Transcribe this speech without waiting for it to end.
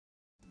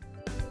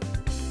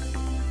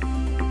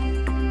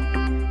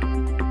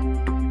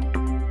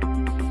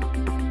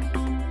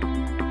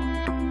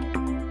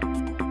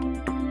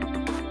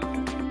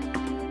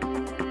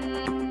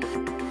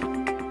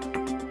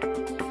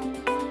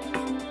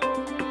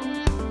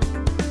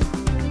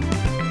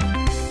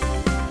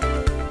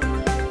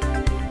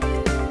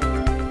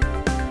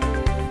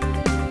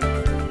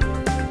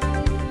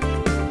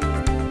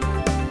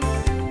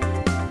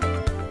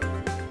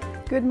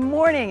Good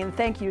morning, and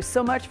thank you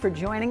so much for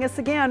joining us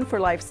again for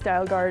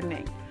Lifestyle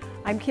Gardening.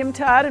 I'm Kim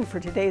Todd, and for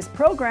today's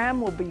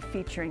program, we'll be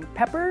featuring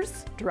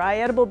peppers, dry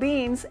edible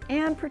beans,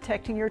 and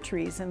protecting your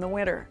trees in the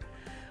winter.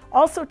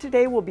 Also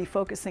today, we'll be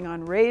focusing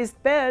on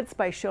raised beds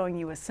by showing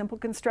you a simple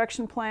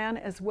construction plan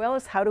as well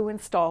as how to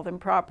install them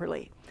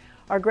properly.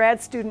 Our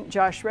grad student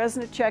Josh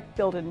Resnicek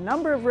built a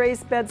number of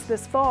raised beds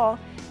this fall,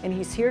 and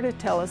he's here to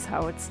tell us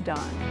how it's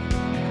done.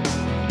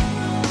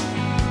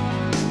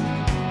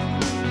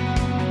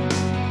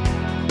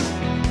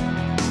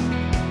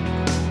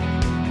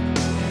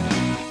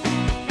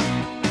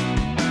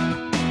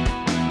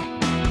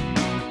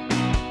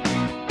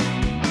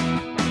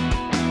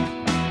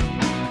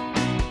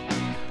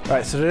 All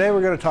right, so today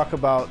we're going to talk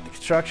about the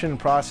construction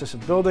process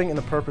of building and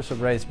the purpose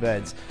of raised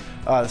beds.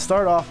 To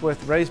start off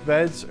with, raised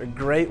beds are a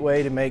great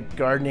way to make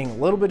gardening a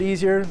little bit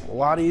easier, a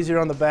lot easier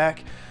on the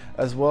back,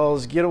 as well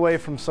as get away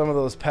from some of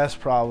those pest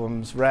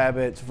problems,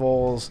 rabbits,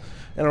 voles,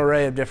 an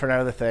array of different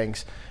other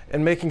things,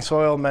 and making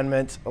soil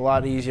amendment a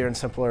lot easier and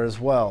simpler as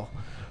well.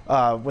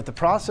 With the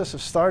process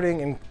of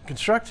starting and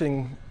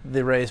constructing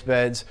the raised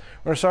beds,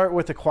 we're going to start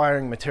with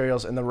acquiring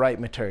materials and the right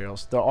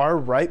materials. There are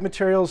right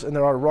materials and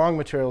there are wrong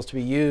materials to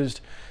be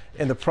used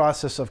in the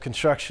process of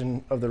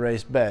construction of the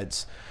raised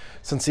beds.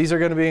 Since these are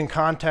going to be in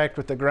contact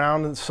with the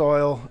ground and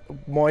soil,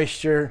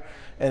 moisture,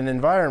 and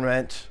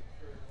environment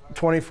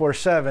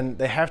 24/7,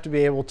 they have to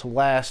be able to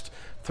last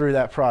through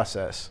that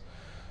process.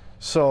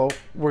 So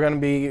we're going to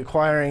be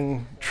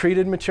acquiring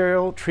treated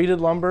material,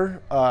 treated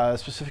lumber,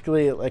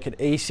 specifically like an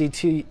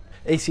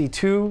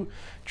AC2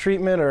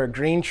 treatment or a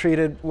green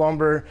treated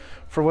lumber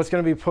for what's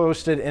going to be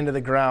posted into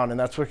the ground, and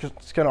that's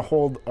what's going to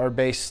hold our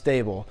base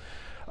stable.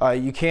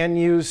 You can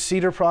use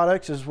cedar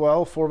products as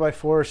well,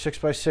 4x4 or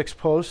 6x6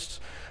 posts.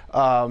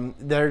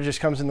 There just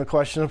comes in the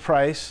question of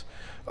price.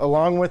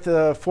 Along with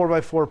the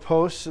 4x4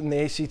 posts and the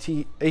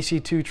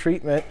AC2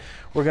 treatment,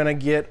 we're going to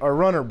get our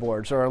runner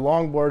boards or our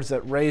long boards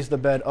that raise the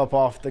bed up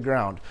off the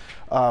ground.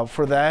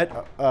 For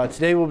that,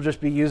 today we'll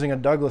just be using a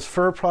Douglas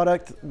fir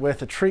product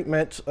with a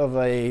treatment of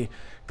a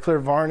clear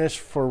varnish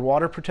for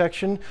water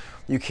protection.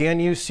 You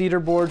can use cedar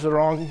boards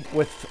along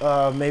with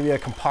maybe a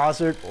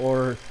composite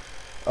or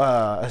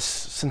a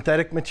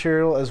synthetic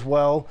material as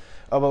well.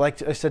 But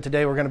like I said,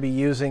 today we're going to be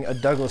using a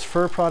Douglas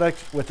fir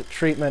product with a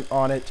treatment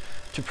on it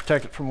to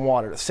protect it from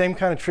water. The same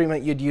kind of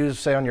treatment you'd use,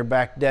 say, on your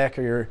back deck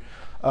or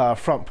your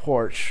front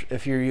porch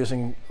if you're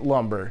using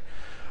lumber.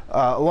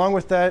 Along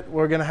with that,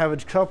 we're going to have a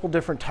couple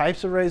different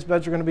types of raised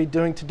beds we're going to be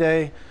doing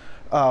today.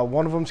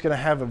 One of them is going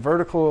to have a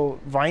vertical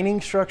vining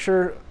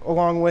structure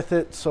along with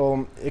it,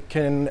 so it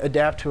can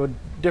adapt to a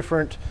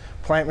different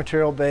plant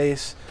material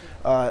base.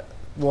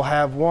 We'll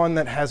have one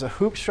that has a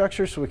hoop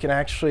structure, so we can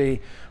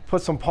actually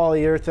put some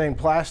polyurethane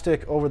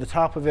plastic over the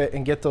top of it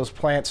and get those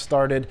plants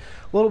started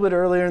a little bit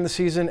earlier in the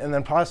season, and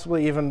then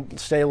possibly even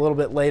stay a little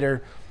bit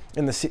later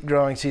in the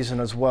growing season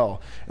as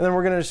well. And then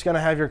we're just going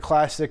to have your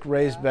classic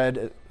raised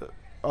bed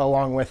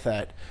along with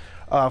that.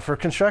 For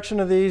construction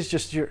of these,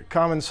 just your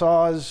common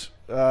saws,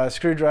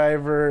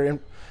 screwdriver,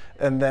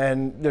 and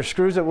then the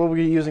screws that we'll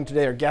be using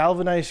today are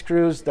galvanized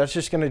screws. That's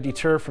just going to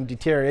deter from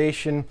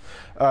deterioration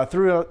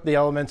throughout the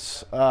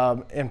elements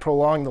and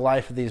prolong the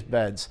life of these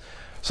beds.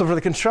 So for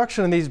the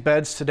construction of these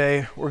beds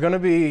today, we're going to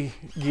be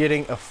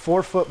getting a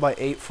 4-foot by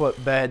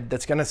 8-foot bed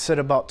that's going to sit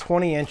about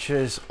 20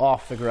 inches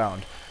off the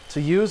ground.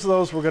 To use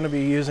those, we're going to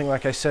be using,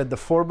 like I said, the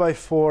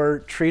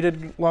 4x4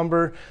 treated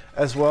lumber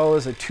as well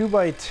as a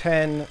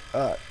 2x10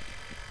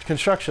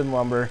 construction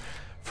lumber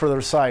for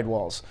the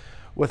sidewalls.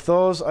 With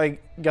those, I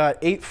got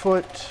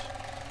 8-foot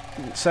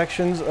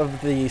sections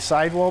of the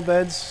sidewall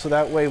beds, so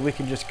that way we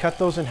can just cut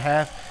those in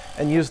half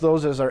and use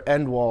those as our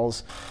end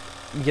walls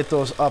and get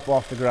those up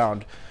off the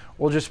ground.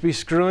 We'll just be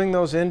screwing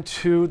those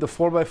into the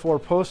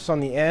 4x4 posts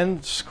on the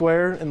end,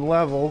 square and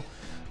level,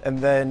 and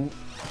then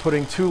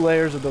putting 2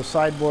 layers of those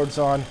sideboards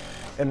on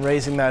and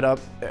raising that up,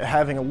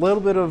 having a little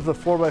bit of the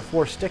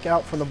 4x4 stick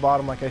out from the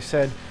bottom, like I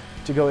said,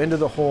 to go into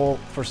the hole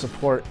for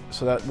support,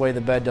 so that way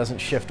the bed doesn't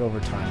shift over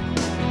time.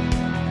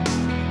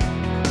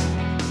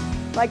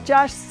 Like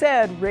Josh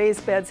said,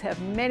 raised beds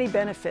have many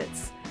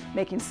benefits.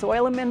 Making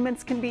soil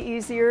amendments can be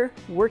easier,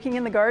 working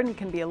in the garden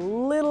can be a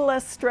little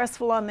less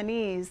stressful on the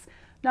knees,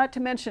 not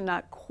to mention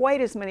not quite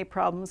as many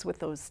problems with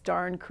those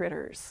darn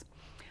critters.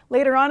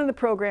 Later on in the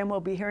program, we'll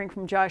be hearing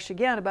from Josh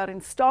again about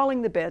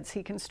installing the beds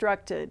he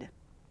constructed.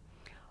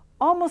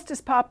 Almost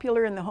as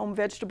popular in the home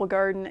vegetable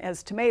garden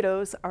as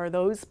tomatoes are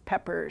those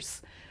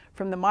peppers.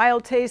 From the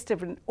mild taste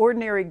of an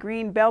ordinary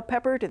green bell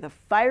pepper to the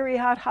fiery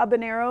hot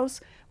habaneros,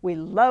 we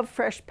love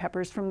fresh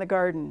peppers from the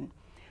garden.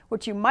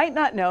 What you might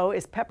not know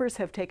is peppers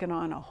have taken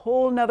on a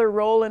whole nother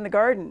role in the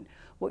garden.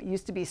 What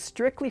used to be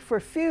strictly for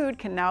food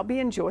can now be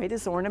enjoyed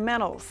as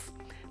ornamentals.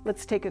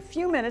 Let's take a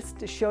few minutes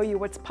to show you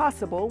what's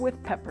possible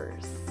with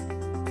peppers.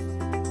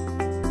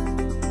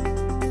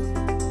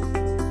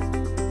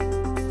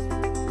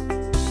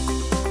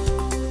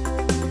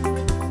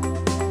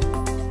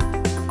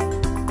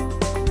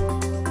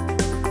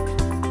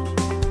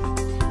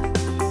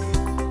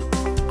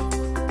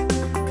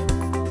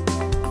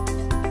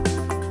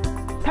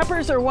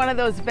 are one of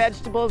those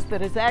vegetables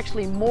that has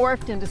actually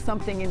morphed into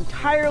something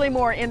entirely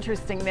more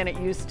interesting than it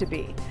used to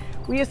be.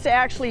 We used to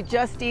actually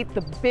just eat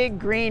the big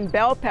green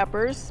bell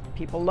peppers.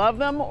 People love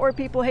them or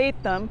people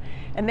hate them.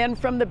 And then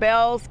from the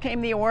bells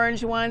came the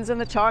orange ones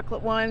and the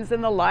chocolate ones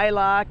and the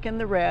lilac and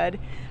the red.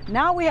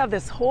 Now we have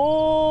this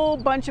whole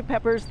bunch of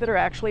peppers that are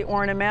actually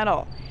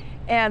ornamental.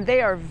 And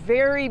they are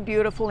very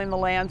beautiful in the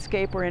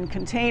landscape or in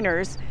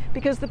containers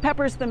because the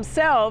peppers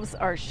themselves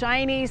are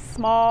shiny,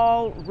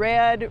 small,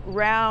 red,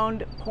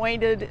 round,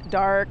 pointed,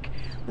 dark.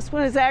 This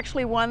one is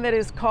actually one that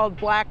is called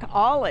black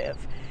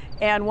olive.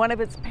 And one of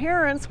its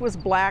parents was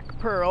black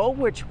pearl,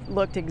 which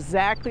looked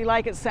exactly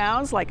like it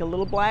sounds, like a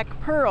little black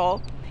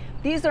pearl.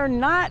 These are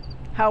not,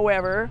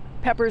 however,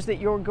 peppers that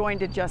you're going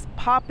to just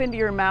pop into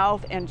your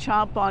mouth and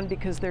chomp on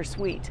because they're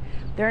sweet.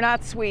 They're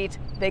not sweet,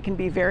 they can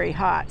be very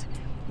hot.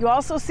 You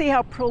also see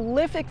how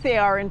prolific they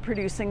are in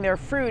producing their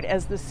fruit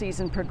as the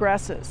season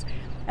progresses.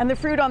 And the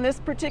fruit on this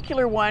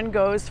particular one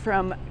goes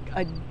from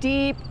a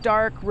deep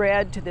dark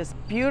red to this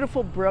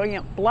beautiful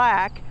brilliant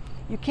black.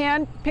 You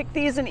can pick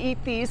these and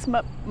eat these,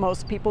 but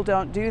most people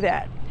don't do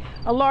that.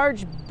 A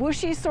large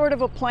bushy sort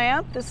of a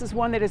plant, this is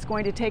one that is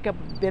going to take up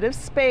a bit of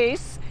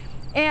space,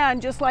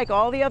 and just like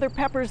all the other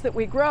peppers that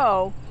we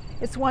grow,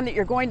 it's one that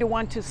you're going to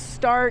want to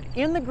start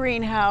in the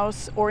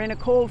greenhouse or in a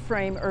cold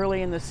frame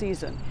early in the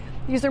season.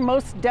 These are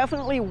most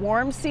definitely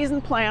warm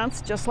season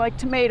plants, just like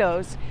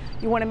tomatoes.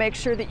 You want to make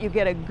sure that you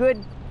get a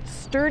good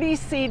sturdy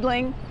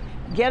seedling,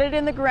 get it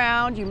in the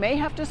ground. You may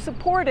have to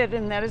support it,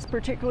 and that is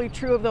particularly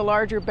true of the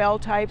larger bell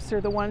types or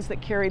the ones that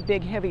carry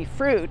big heavy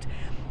fruit.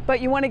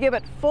 But you want to give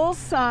it full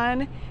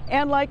sun,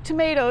 and like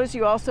tomatoes,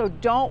 you also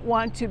don't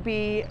want to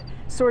be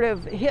sort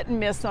of hit and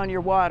miss on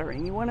your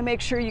watering. You want to make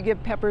sure you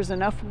give peppers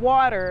enough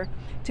water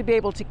to be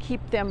able to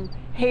keep them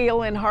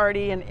hale and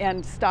hardy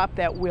and stop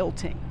that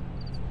wilting.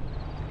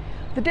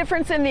 The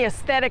difference in the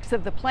aesthetics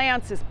of the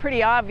plants is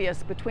pretty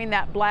obvious between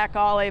that black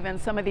olive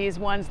and some of these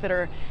ones that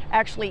are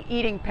actually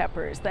eating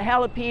peppers. The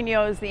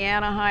jalapenos, the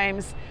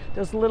Anaheims,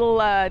 those little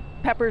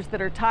peppers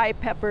that are Thai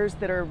peppers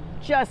that are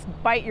just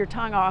bite your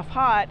tongue off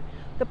hot,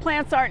 the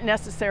plants aren't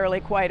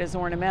necessarily quite as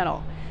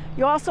ornamental.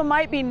 You also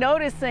might be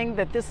noticing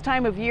that this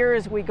time of year,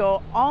 as we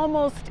go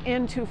almost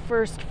into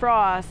first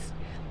frost,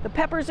 the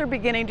peppers are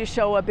beginning to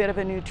show a bit of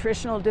a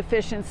nutritional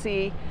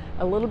deficiency,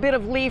 a little bit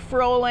of leaf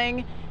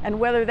rolling, and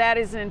whether that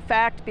is in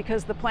fact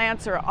because the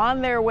plants are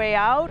on their way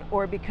out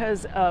or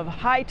because of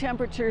high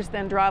temperatures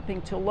then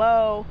dropping to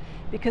low,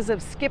 because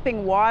of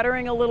skipping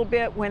watering a little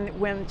bit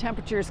when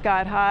temperatures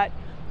got hot,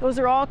 those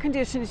are all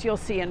conditions you'll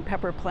see in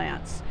pepper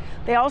plants.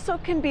 They also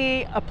can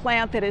be a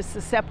plant that is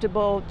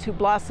susceptible to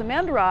blossom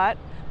end rot.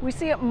 We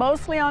see it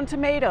mostly on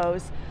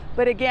tomatoes,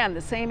 but again,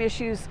 the same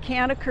issues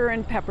can occur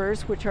in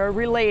peppers, which are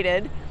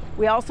related.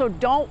 We also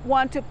don't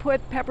want to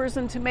put peppers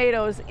and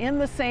tomatoes in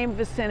the same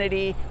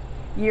vicinity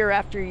year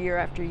after year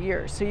after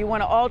year. So you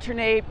want to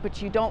alternate,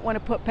 but you don't want to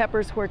put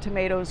peppers where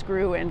tomatoes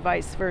grew and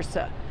vice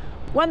versa.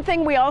 One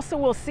thing we also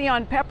will see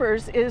on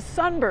peppers is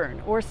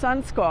sunburn or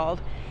sun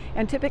scald.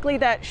 And typically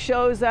that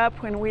shows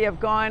up when we have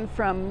gone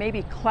from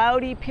maybe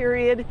cloudy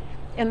period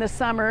in the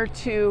summer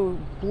to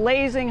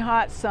blazing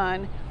hot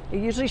sun. It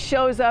usually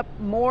shows up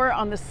more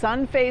on the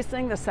sun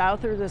facing, the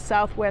south or the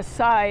southwest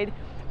side,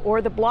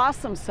 or the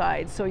blossom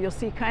side. So you'll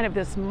see kind of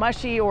this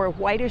mushy or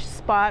whitish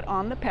spot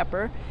on the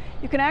pepper.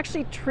 You can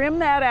actually trim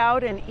that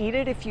out and eat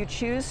it if you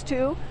choose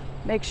to.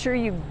 Make sure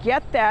you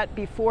get that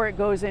before it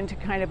goes into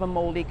kind of a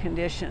moldy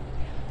condition.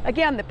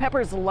 Again, the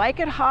peppers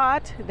like it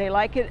hot, they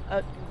like it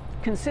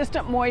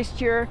consistent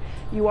moisture.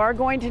 You are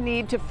going to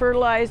need to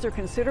fertilize or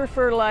consider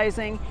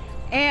fertilizing,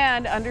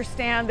 and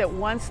understand that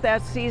once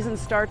that season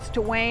starts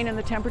to wane and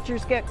the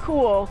temperatures get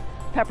cool,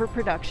 pepper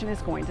production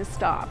is going to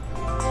stop.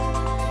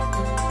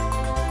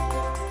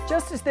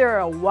 Just as there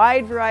are a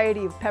wide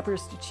variety of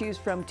peppers to choose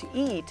from to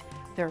eat,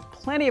 there are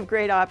plenty of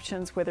great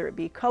options, whether it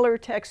be color,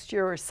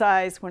 texture, or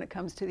size, when it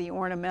comes to the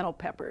ornamental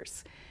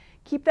peppers.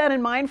 Keep that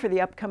in mind for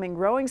the upcoming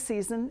growing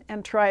season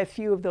and try a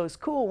few of those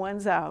cool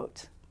ones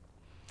out.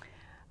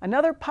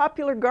 Another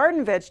popular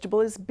garden vegetable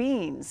is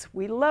beans.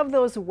 We love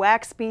those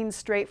wax beans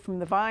straight from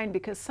the vine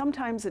because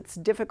sometimes it's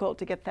difficult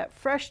to get that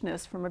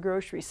freshness from a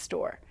grocery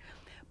store.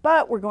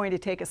 But we're going to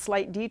take a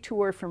slight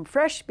detour from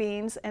fresh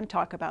beans and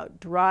talk about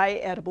dry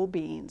edible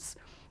beans.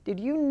 Did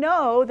you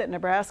know that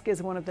Nebraska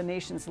is one of the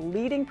nation's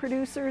leading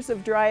producers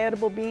of dry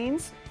edible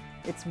beans?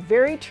 It's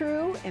very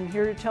true, and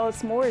here to tell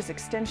us more is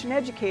Extension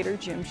Educator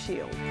Jim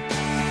Shield.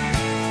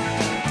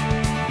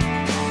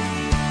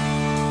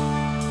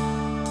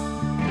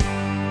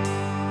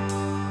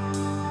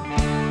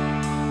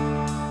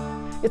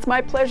 It's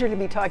my pleasure to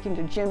be talking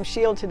to Jim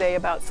Shield today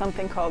about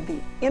something called the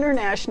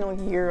International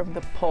Year of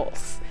the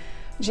Pulse.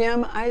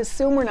 Jim, I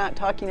assume we're not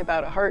talking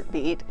about a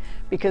heartbeat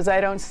because I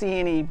don't see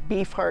any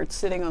beef hearts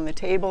sitting on the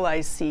table.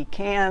 I see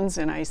cans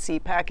and I see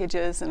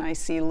packages and I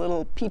see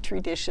little petri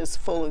dishes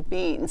full of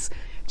beans.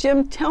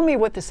 Jim, tell me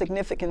what the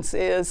significance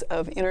is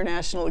of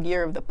International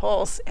Year of the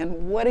Pulse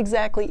and what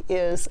exactly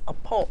is a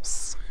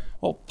pulse?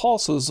 Well,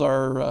 pulses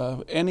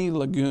are any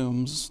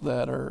legumes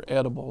that are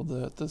edible,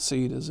 that the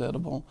seed is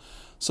edible.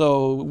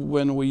 So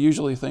when we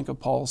usually think of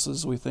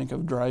pulses, we think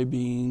of dry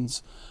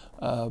beans,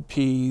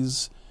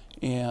 peas,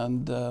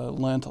 and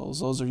lentils.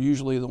 Those are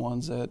usually the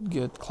ones that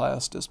get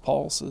classed as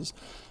pulses.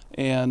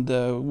 And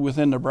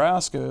within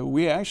Nebraska,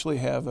 we actually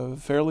have a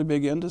fairly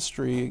big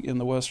industry in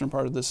the western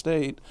part of the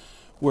state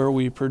where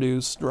we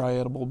produce dry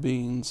edible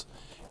beans.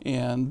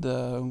 And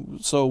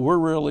so we're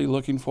really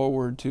looking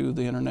forward to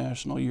the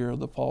International Year of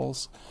the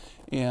Pulse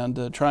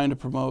and trying to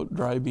promote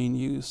dry bean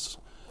use.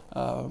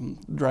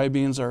 Dry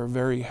beans are a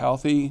very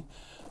healthy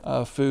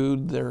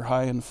food. They're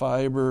high in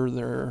fiber,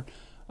 they're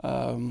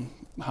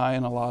high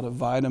in a lot of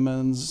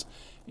vitamins,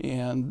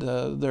 and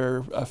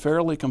they're a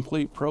fairly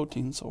complete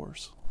protein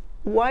source.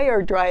 Why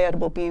are dry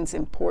edible beans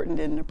important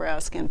in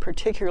Nebraska, and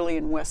particularly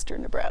in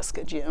western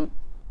Nebraska, Jim?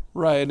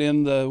 Right,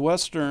 in the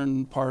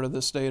western part of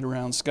the state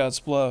around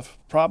Scottsbluff,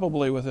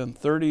 probably within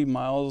 30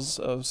 miles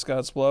of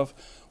Scottsbluff,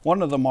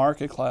 one of the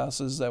market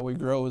classes that we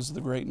grow is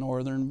the Great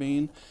Northern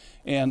bean.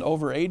 And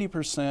over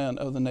 80%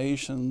 of the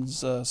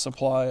nation's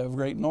supply of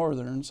Great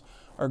Northerns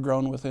are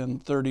grown within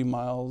 30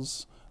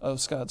 miles of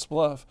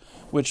Scottsbluff,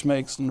 which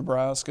makes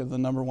Nebraska the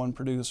 #1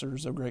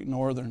 producers of Great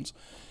Northerns.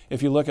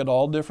 If you look at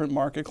all different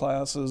market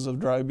classes of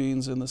dry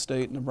beans in the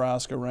state,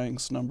 Nebraska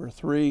ranks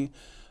 #3,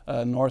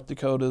 North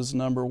Dakota's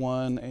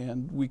 #1,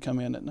 and we come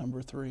in at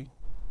 #3.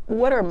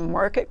 What are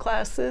market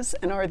classes,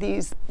 and are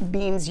these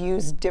beans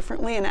used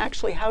differently? And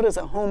actually, how does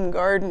a home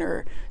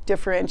gardener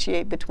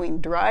differentiate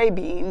between dry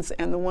beans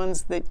and the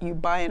ones that you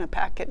buy in a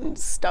packet and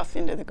stuff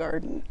into the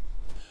garden?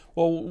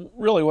 Well,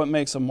 really what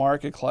makes a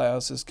market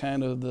class is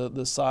kind of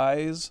the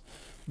size,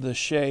 the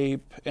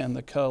shape, and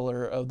the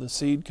color of the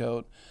seed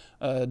coat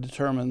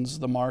determines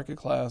the market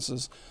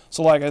classes.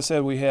 So like I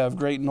said, we have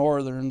Great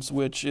Northerns,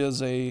 which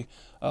is a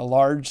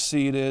large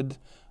seeded,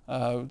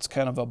 it's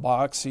kind of a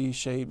boxy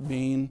shaped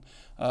bean.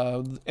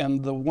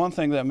 And the one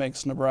thing that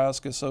makes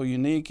Nebraska so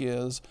unique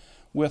is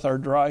with our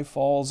dry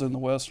falls in the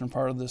western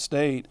part of the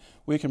state,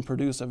 we can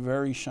produce a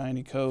very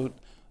shiny coat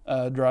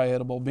dry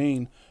edible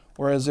bean.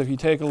 Whereas if you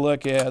take a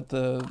look at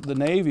the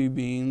navy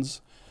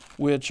beans,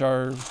 which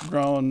are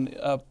grown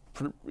up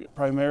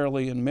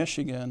primarily in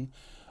Michigan,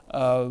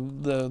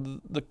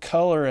 the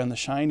color and the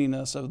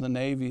shininess of the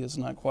navy is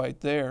not quite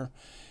there.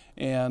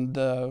 And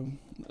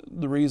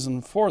the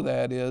reason for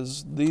that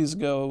is these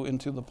go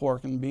into the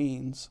pork and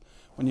beans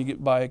when you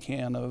buy a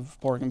can of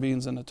pork and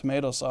beans and a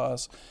tomato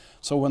sauce.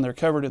 So when they're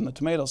covered in the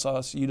tomato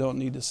sauce, you don't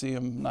need to see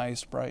them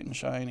nice, bright, and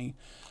shiny.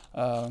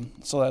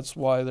 So that's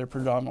why they're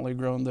predominantly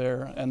grown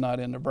there and not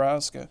in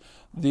Nebraska.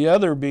 The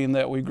other bean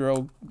that we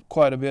grow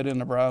quite a bit in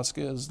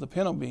Nebraska is the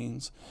pinto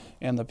beans.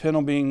 And the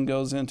pinto bean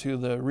goes into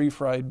the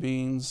refried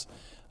beans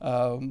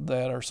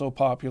that are so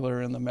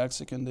popular in the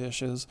Mexican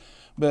dishes.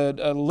 But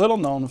a little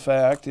known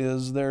fact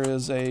is there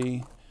is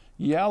a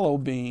yellow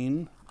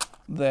bean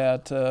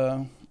that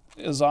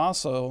is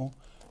also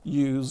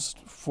used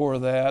for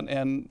that.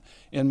 And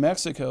in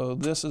Mexico,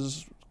 this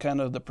is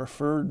kind of the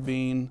preferred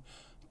bean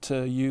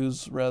to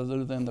use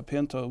rather than the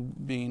pinto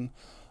bean.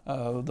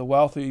 The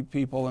wealthy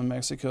people in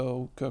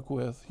Mexico cook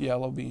with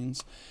yellow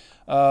beans.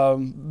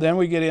 Then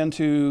we get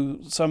into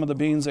some of the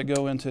beans that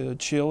go into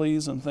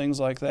chilies and things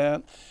like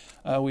that.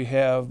 We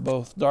have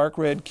both dark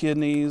red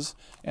kidneys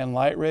and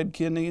light red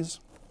kidneys.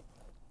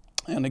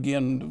 And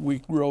again, we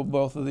grow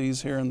both of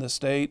these here in the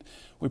state.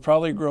 We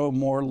probably grow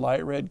more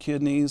light red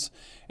kidneys,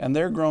 and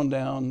they're grown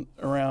down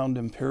around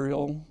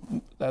Imperial.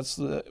 That's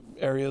the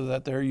area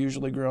that they're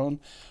usually grown.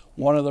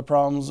 One of the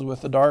problems with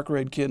the dark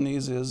red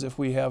kidneys is if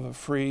we have a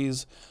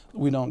freeze,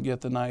 we don't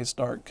get the nice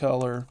dark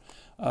color.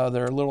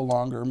 They're a little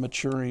longer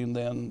maturing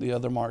than the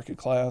other market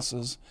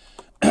classes.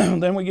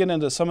 Then we get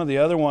into some of the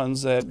other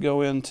ones that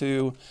go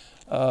into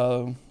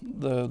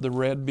the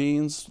red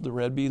beans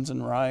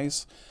and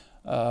rice,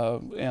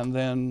 and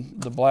then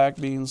the black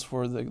beans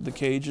for the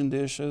Cajun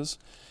dishes.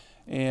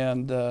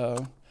 And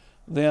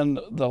then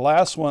the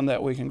last one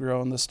that we can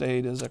grow in the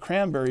state is a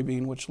cranberry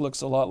bean, which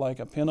looks a lot like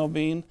a pinto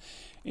bean.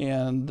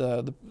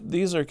 And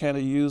these are kind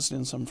of used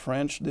in some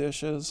French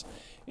dishes,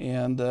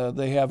 and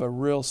they have a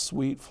real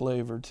sweet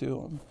flavor to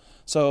them.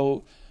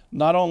 So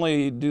not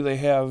only do they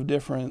have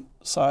different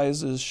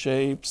sizes,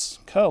 shapes,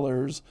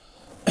 colors,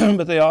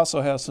 but they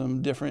also have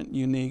some different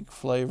unique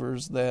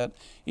flavors that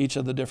each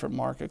of the different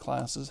market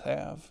classes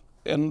have.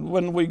 And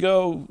when we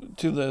go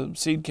to the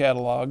seed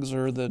catalogs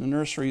or the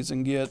nurseries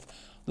and get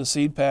the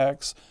seed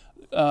packs,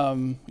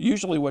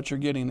 usually what you're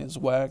getting is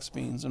wax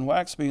beans, and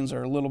wax beans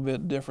are a little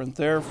bit different.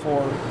 They're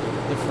for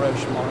the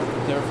fresh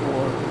market, they're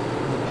for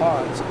the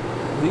pods.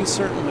 These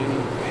certainly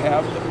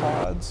have the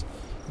pods,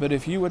 but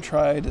if you would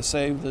try to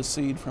save the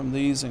seed from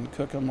these and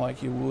cook them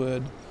like you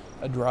would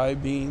a dry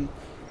bean,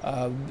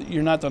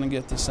 you're not going to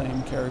get the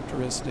same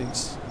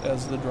characteristics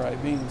as the dry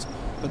beans.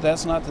 But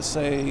that's not to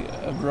say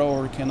a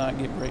grower cannot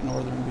get Great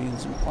Northern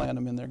beans and plant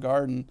them in their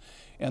garden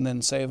and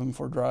then save them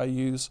for dry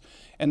use.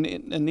 And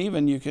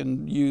even you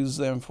can use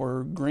them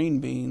for green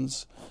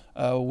beans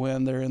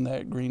when they're in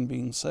that green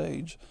bean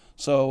sage.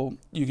 So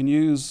you can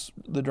use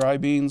the dry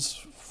beans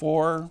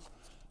for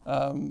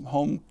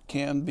home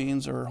canned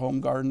beans or home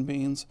garden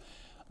beans.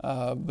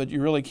 but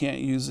you really can't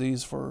use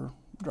these for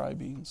dry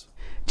beans.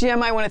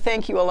 Jim, I want to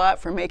thank you a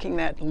lot for making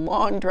that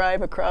long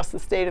drive across the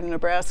state of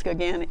Nebraska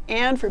again,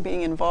 and for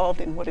being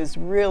involved in what is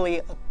really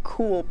a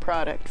cool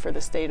product for the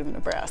state of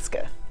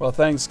Nebraska. Well,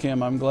 thanks,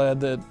 Kim. I'm glad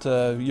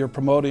that you're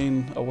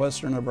promoting a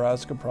Western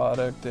Nebraska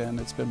product, and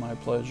it's been my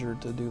pleasure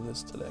to do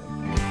this today.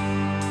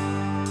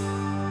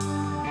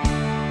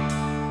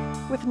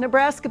 With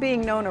Nebraska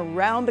being known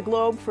around the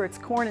globe for its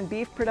corn and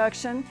beef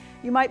production,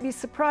 you might be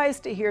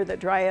surprised to hear that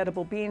dry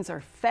edible beans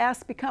are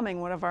fast becoming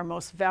one of our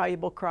most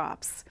valuable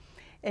crops.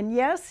 And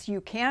yes,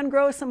 you can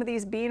grow some of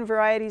these bean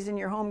varieties in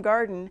your home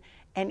garden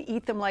and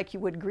eat them like you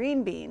would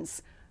green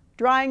beans.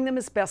 Drying them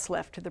is best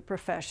left to the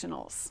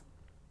professionals.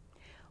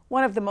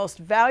 One of the most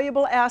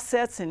valuable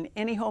assets in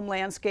any home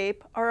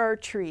landscape are our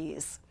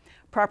trees.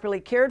 Properly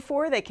cared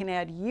for, they can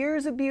add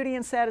years of beauty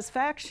and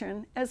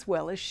satisfaction as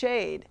well as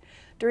shade.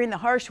 During the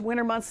harsh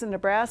winter months in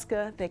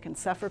Nebraska, they can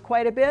suffer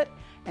quite a bit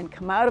and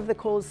come out of the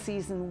cold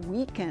season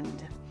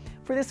weakened.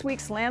 For this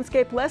week's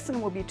landscape lesson,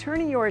 we'll be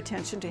turning your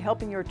attention to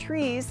helping your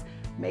trees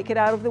make it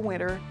out of the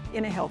winter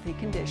in a healthy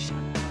condition.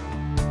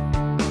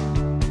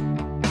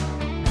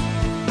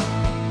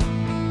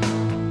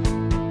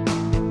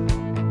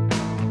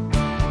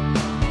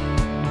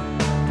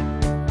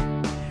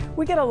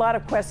 We get a lot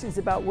of questions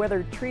about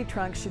whether tree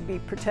trunks should be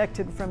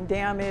protected from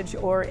damage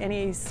or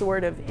any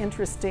sort of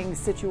interesting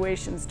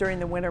situations during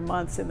the winter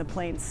months in the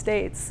Plains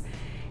States.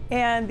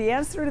 And the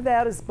answer to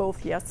that is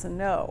both yes and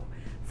no.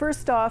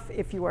 First off,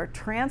 if you are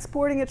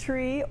transporting a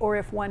tree or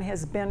if one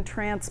has been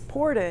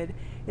transported,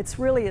 it's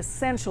really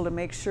essential to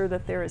make sure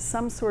that there is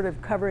some sort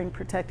of covering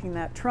protecting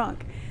that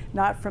trunk.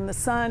 Not from the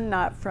sun,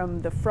 not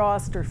from the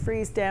frost or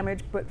freeze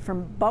damage, but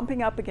from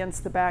bumping up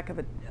against the back of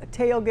a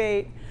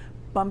tailgate,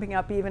 bumping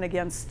up even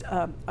against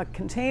a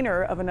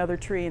container of another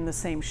tree in the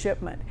same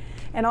shipment.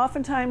 And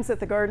oftentimes at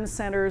the garden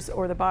centers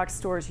or the box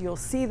stores, you'll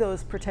see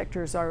those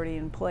protectors already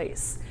in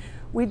place.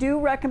 We do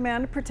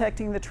recommend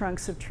protecting the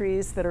trunks of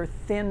trees that are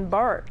thin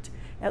barked,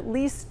 at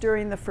least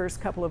during the first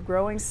couple of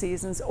growing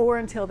seasons or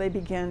until they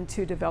begin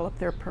to develop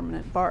their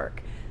permanent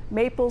bark.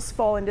 Maples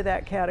fall into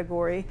that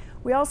category.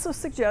 We also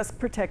suggest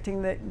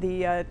protecting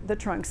the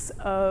trunks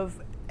of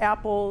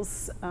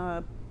apples,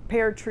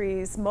 pear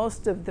trees,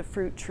 most of the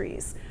fruit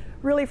trees,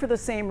 really for the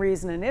same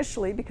reason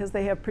initially, because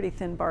they have pretty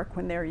thin bark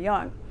when they're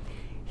young.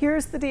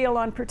 Here's the deal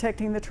on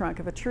protecting the trunk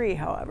of a tree,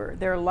 however.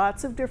 There are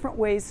lots of different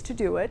ways to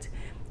do it,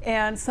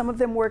 and some of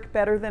them work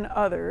better than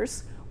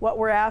others. What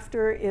we're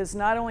after is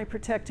not only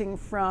protecting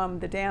from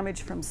the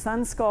damage from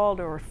sun scald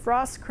or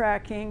frost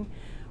cracking,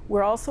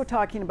 we're also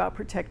talking about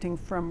protecting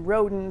from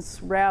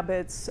rodents,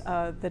 rabbits,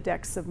 the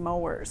decks of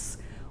mowers.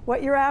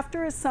 What you're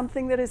after is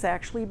something that is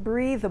actually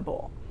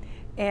breathable,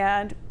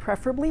 and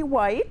preferably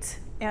white.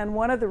 And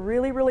one of the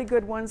really, really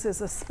good ones is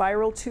a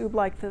spiral tube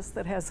like this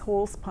that has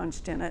holes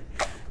punched in it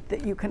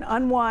that you can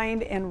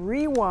unwind and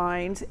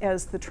rewind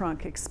as the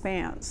trunk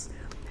expands.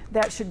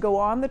 That should go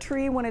on the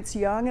tree when it's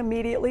young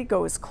immediately,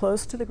 go as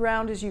close to the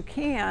ground as you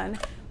can.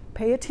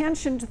 Pay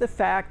attention to the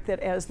fact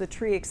that as the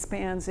tree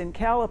expands in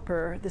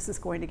caliper, this is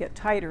going to get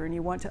tighter and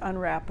you want to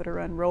unwrap it or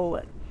unroll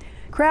it.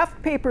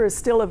 Craft paper is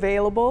still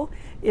available.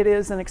 It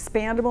is an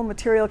expandable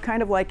material,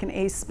 kind of like an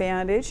ace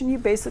bandage, and you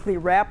basically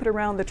wrap it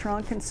around the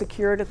trunk and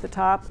secure it at the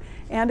top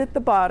and at the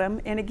bottom.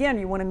 And again,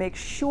 you want to make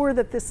sure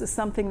that this is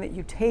something that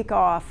you take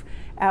off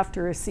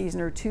after a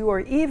season or two, or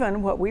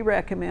even what we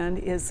recommend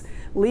is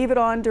leave it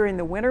on during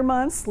the winter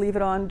months, leave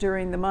it on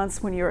during the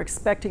months when you're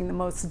expecting the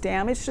most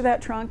damage to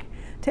that trunk,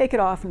 take it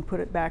off and put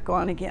it back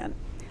on again.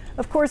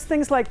 Of course,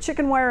 things like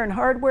chicken wire and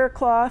hardware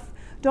cloth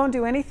don't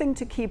do anything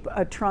to keep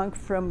a trunk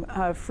from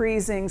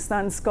freezing,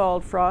 sun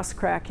scald, frost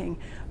cracking,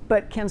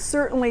 but can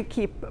certainly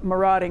keep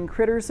marauding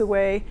critters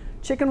away.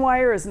 Chicken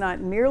wire is not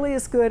nearly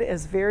as good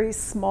as very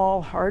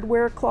small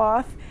hardware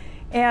cloth.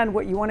 And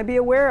what you want to be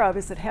aware of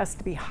is it has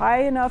to be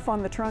high enough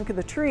on the trunk of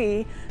the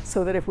tree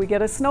so that if we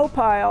get a snow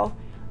pile,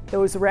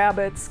 those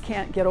rabbits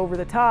can't get over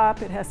the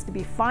top. It has to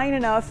be fine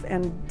enough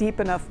and deep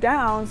enough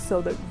down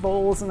so that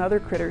voles and other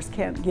critters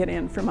can't get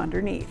in from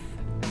underneath.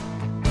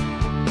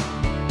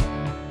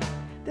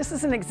 This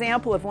is an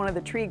example of one of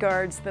the tree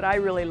guards that I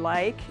really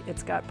like.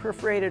 It's got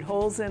perforated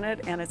holes in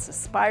it and it's a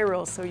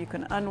spiral, so you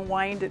can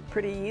unwind it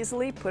pretty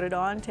easily, put it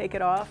on, take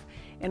it off,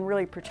 and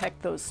really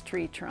protect those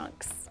tree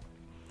trunks.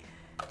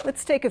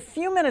 Let's take a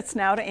few minutes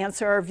now to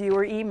answer our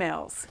viewer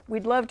emails.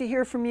 We'd love to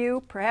hear from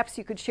you. Perhaps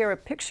you could share a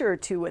picture or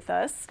two with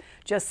us.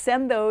 Just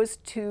send those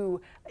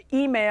to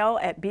email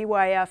at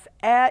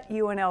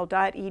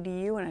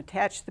byf@unl.edu and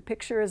attach the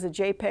picture as a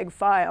JPEG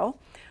file.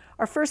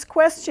 Our first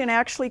question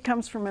actually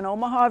comes from an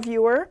Omaha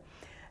viewer.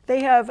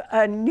 They have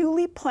a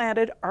newly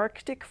planted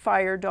Arctic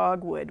Fire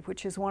dogwood,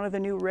 which is one of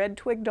the new red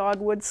twig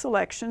dogwood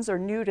selections, or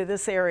new to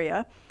this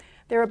area.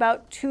 They're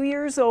about 2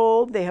 years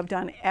old. They have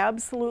done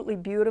absolutely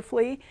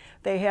beautifully.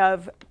 They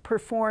have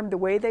performed the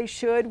way they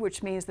should,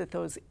 which means that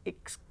those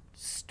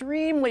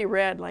extremely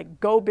red, like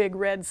go big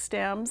red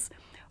stems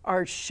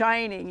are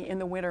shining in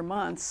the winter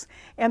months.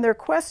 And their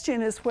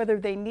question is whether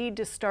they need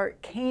to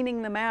start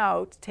caning them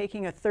out,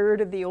 taking a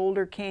third of the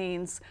older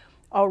canes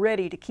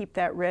already to keep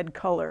that red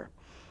color.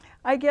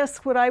 I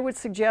guess what I would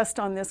suggest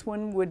on this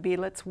one would be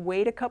let's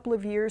wait a couple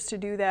of years to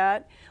do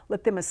that.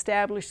 Let them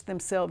establish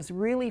themselves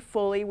really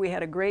fully. We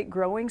had a great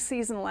growing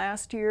season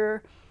last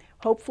year.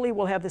 Hopefully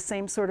we'll have the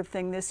same sort of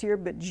thing this year,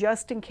 but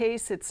just in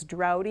case it's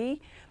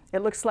droughty,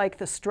 it looks like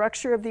the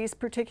structure of these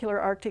particular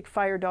Arctic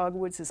fire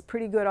dogwoods is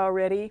pretty good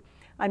already.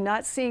 I'm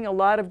not seeing a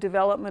lot of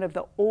development of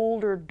the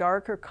older,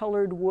 darker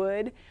colored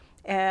wood,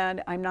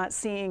 and I'm not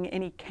seeing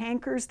any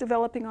cankers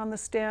developing on the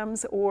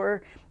stems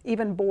or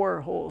even borer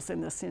holes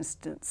in this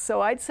instance.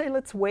 So I'd say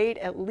let's wait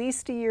at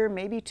least a year,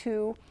 maybe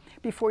two,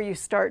 before you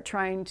start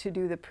trying to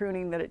do the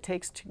pruning that it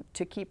takes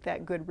to keep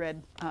that good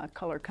red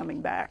color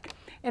coming back.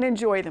 And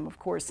enjoy them, of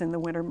course, in the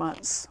winter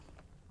months.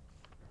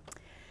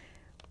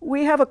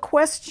 We have a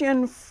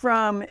question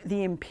from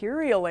the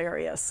Imperial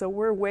area, so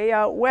we're way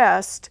out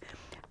west,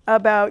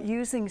 about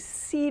using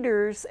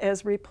cedars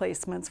as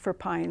replacements for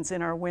pines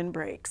in our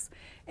windbreaks.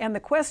 And the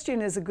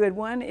question is a good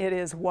one. It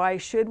is, why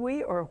should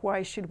we or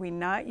why should we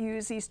not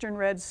use eastern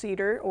red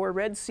cedar or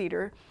red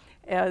cedar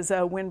as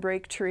a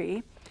windbreak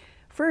tree?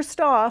 First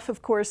off,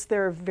 of course,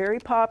 they're very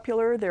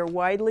popular. They're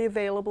widely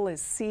available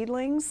as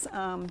seedlings.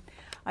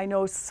 I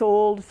know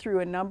sold through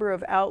a number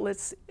of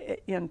outlets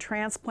in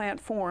transplant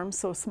form,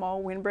 so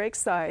small windbreak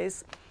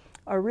size.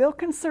 A real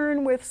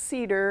concern with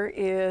cedar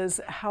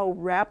is how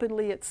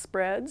rapidly it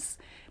spreads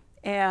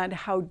and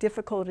how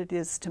difficult it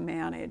is to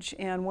manage.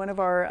 And one of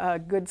our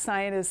good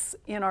scientists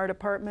in our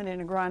department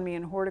in agronomy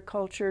and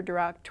horticulture,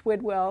 Duroc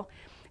Twidwell,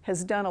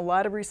 has done a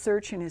lot of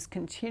research and is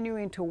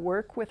continuing to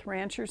work with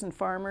ranchers and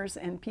farmers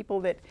and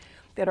people that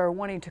are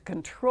wanting to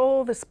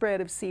control the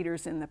spread of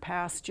cedars in the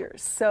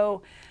pastures.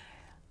 So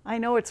I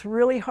know it's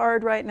really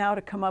hard right now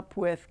to come up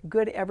with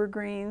good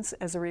evergreens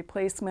as a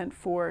replacement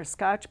for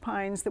Scotch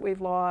pines that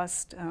we've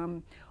lost,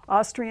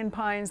 Austrian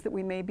pines that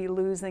we may be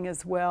losing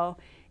as well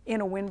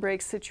in a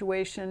windbreak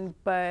situation,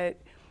 but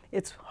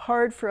it's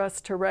hard for us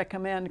to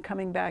recommend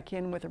coming back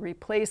in with a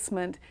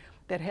replacement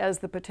that has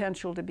the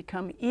potential to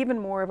become even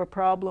more of a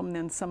problem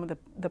than some of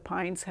the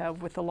pines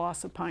have with the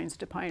loss of pines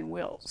to pine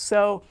wills.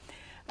 So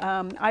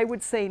I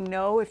would say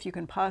no, if you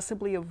can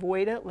possibly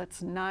avoid it,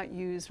 let's not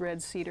use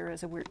red cedar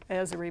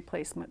as a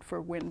replacement for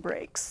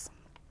windbreaks.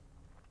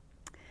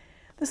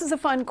 This is a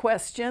fun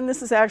question.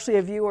 This is actually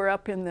a viewer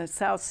up in the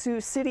South Sioux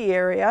City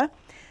area.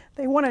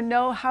 They want to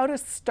know how to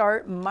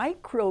start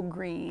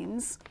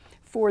microgreens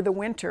for the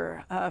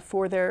winter,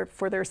 for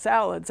their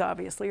salads,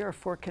 obviously, or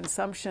for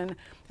consumption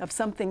of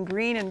something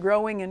green and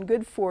growing and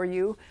good for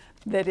you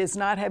that is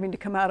not having to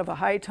come out of a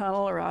high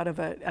tunnel or out of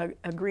a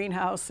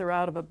greenhouse or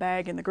out of a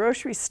bag in the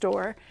grocery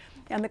store.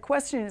 And the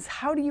question is,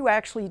 how do you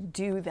actually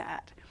do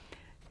that?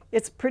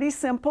 It's pretty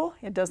simple.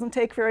 It doesn't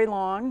take very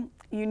long.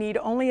 You need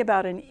only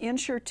about an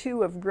inch or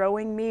two of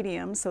growing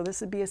medium, so this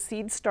would be a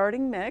seed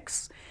starting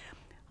mix.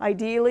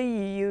 Ideally,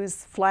 you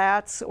use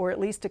flats or at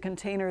least a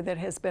container that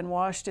has been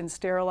washed and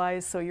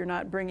sterilized so you're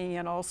not bringing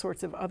in all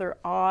sorts of other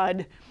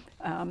odd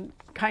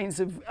kinds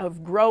of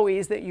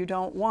growies that you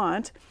don't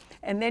want.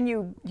 And then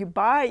you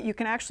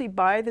can actually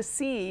buy the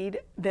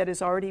seed that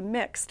is already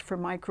mixed for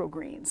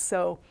microgreens.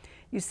 So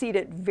you seed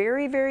it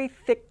very, very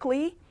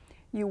thickly.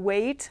 You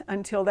wait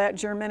until that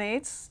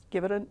germinates,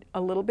 give it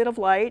a little bit of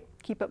light,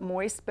 keep it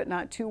moist but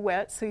not too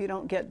wet so you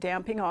don't get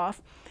damping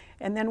off.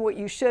 And then what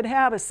you should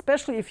have,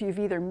 especially if you've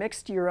either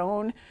mixed your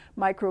own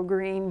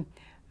microgreen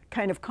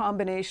kind of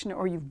combination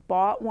or you've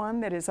bought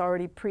one that is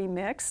already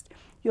pre-mixed,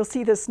 you'll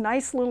see this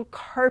nice little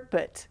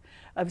carpet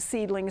of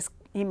seedlings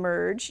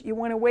emerge. You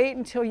want to wait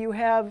until you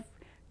have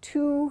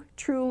 2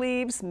 true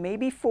leaves,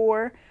 maybe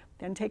 4,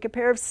 then take a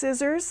pair of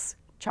scissors,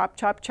 chop,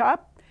 chop,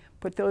 chop,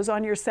 put those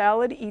on your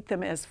salad, eat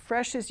them as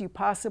fresh as you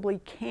possibly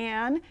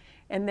can,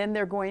 and then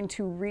they're going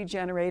to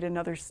regenerate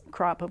another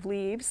crop of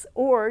leaves,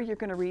 or you're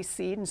going to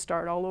reseed and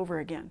start all over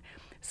again.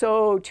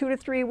 So 2 to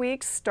 3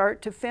 weeks,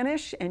 start to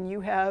finish, and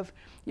you have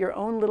your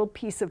own little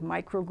piece of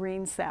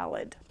microgreen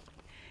salad.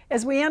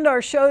 As we end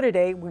our show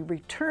today, we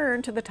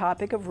return to the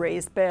topic of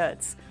raised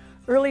beds.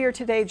 Earlier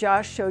today,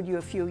 Josh showed you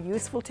a few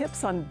useful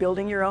tips on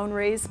building your own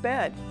raised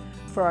bed.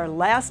 For our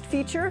last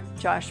feature,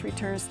 Josh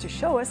returns to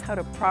show us how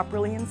to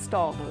properly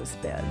install those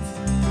beds.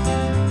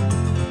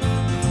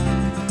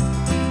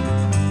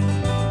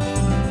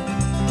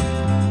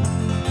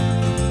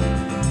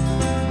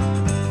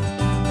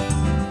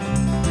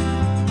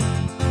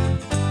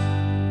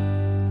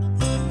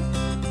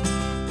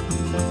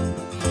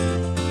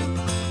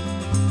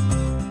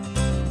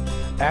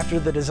 After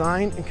the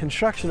design and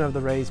construction of the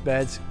raised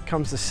beds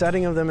comes the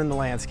setting of them in the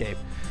landscape.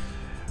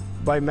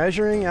 By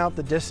measuring out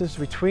the distance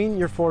between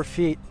your 4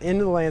 feet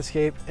into the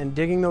landscape and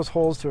digging those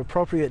holes to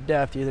appropriate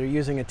depth, either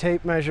using a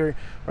tape measure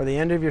or the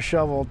end of your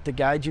shovel to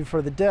guide you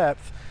for the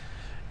depth,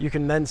 you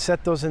can then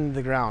set those into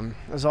the ground.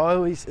 As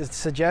always, it's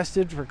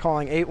suggested for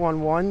calling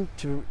 811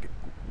 to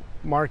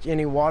mark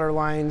any water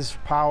lines,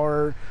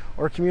 power,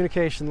 or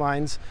communication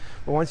lines.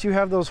 But once you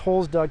have those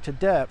holes dug to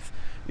depth,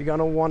 you're going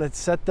to want to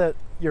set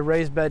your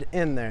raised bed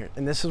in there.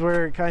 And this is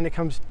where it kind of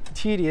comes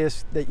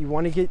tedious, that you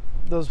want to get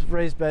those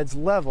raised beds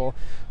level.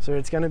 So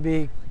it's going to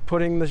be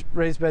putting the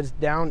raised beds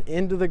down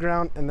into the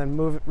ground and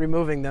then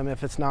removing them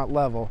if it's not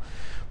level.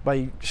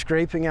 By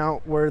scraping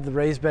out where the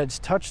raised beds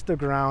touch the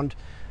ground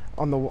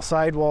on the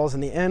side walls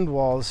and the end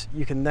walls,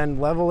 you can then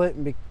level it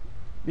and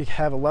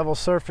have a level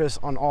surface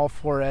on all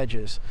 4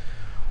 edges.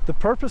 The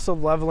purpose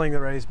of leveling the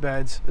raised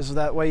beds is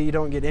that way you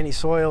don't get any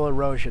soil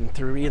erosion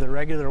through either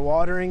regular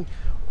watering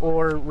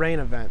or rain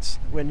events.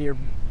 When your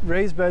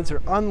raised beds are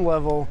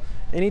unlevel,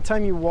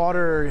 anytime you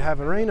water or have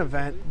a rain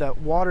event, that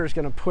water is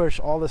going to push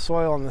all the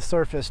soil on the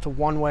surface to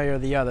one way or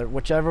the other,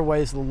 whichever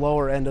way is the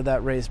lower end of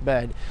that raised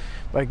bed.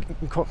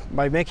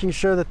 By making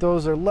sure that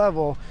those are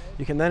level,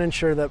 you can then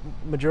ensure that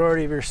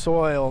majority of your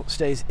soil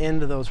stays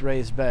into those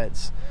raised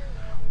beds.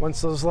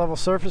 Once those level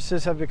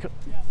surfaces have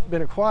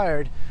been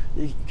acquired,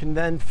 you can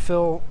then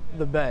fill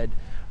the bed.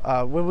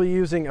 We'll be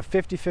using a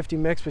 50-50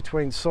 mix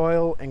between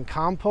soil and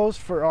compost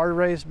for our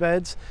raised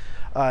beds.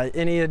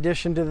 Any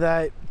addition to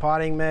that,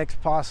 potting mix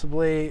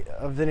possibly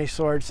of any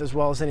sorts, as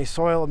well as any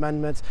soil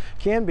amendments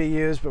can be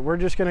used, but we're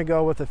just going to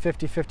go with a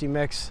 50-50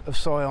 mix of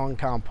soil and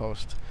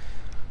compost.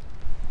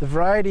 The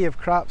variety of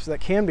crops that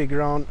can be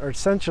grown are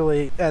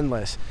essentially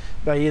endless.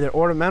 By either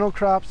ornamental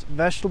crops,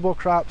 vegetable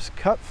crops,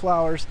 cut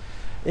flowers,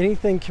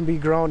 anything can be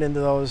grown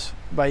into those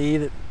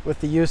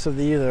with the use of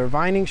either a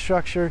vining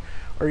structure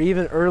or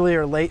even early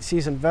or late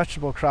season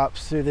vegetable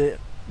crops through the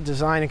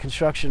design and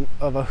construction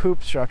of a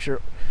hoop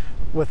structure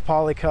with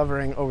poly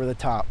covering over the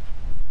top.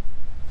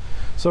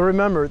 So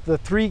remember, the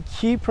 3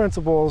 key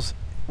principles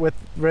with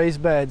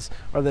raised beds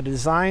are the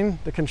design,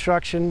 the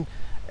construction,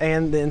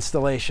 and the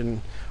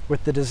installation.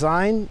 With the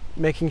design,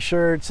 making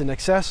sure it's an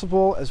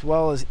accessible as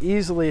well as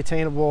easily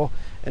attainable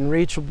and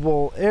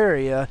reachable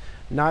area,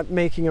 not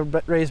making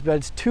raised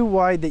beds too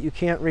wide that you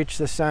can't reach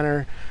the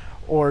center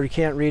or you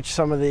can't reach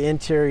some of the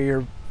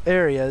interior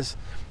areas.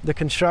 The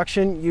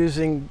construction,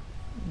 using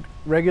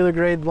regular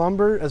grade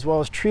lumber as well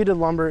as treated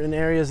lumber in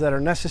areas that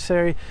are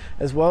necessary,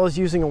 as well as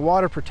using a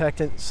water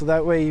protectant, so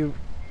that way you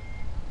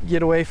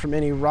get away from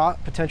any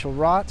potential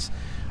rots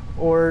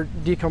or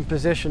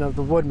decomposition of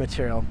the wood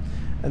material.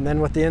 And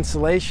then with the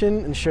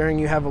insulation, ensuring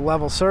you have a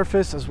level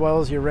surface as well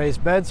as your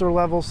raised beds are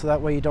level, so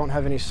that way you don't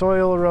have any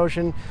soil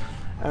erosion.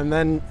 And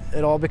then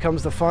it all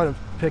becomes the fun of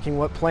picking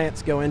what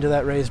plants go into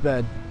that raised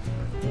bed.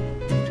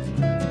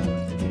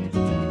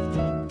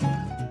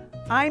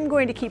 I'm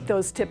going to keep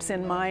those tips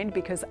in mind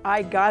because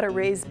I got a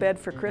raised bed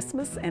for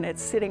Christmas and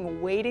it's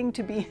sitting waiting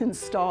to be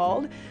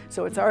installed.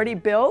 So it's already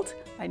built.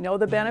 I know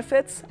the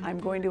benefits. I'm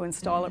going to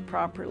install it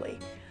properly.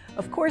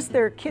 Of course,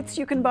 there are kits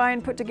you can buy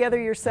and put together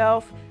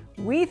yourself.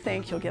 We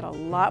think you'll get a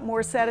lot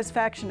more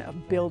satisfaction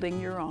of building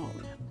your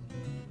own.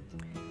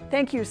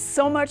 Thank you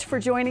so much for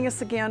joining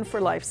us again for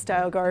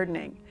Lifestyle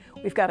Gardening.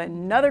 We've got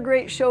another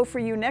great show for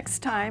you next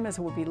time, as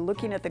we'll be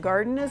looking at the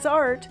garden as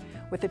art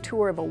with a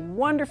tour of a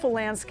wonderful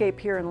landscape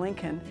here in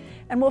Lincoln,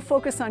 and we'll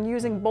focus on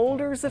using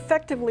boulders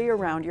effectively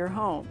around your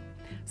home.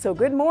 So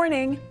good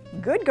morning,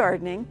 good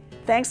gardening.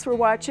 Thanks for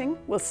watching.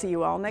 We'll see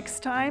you all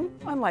next time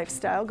on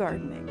Lifestyle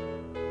Gardening.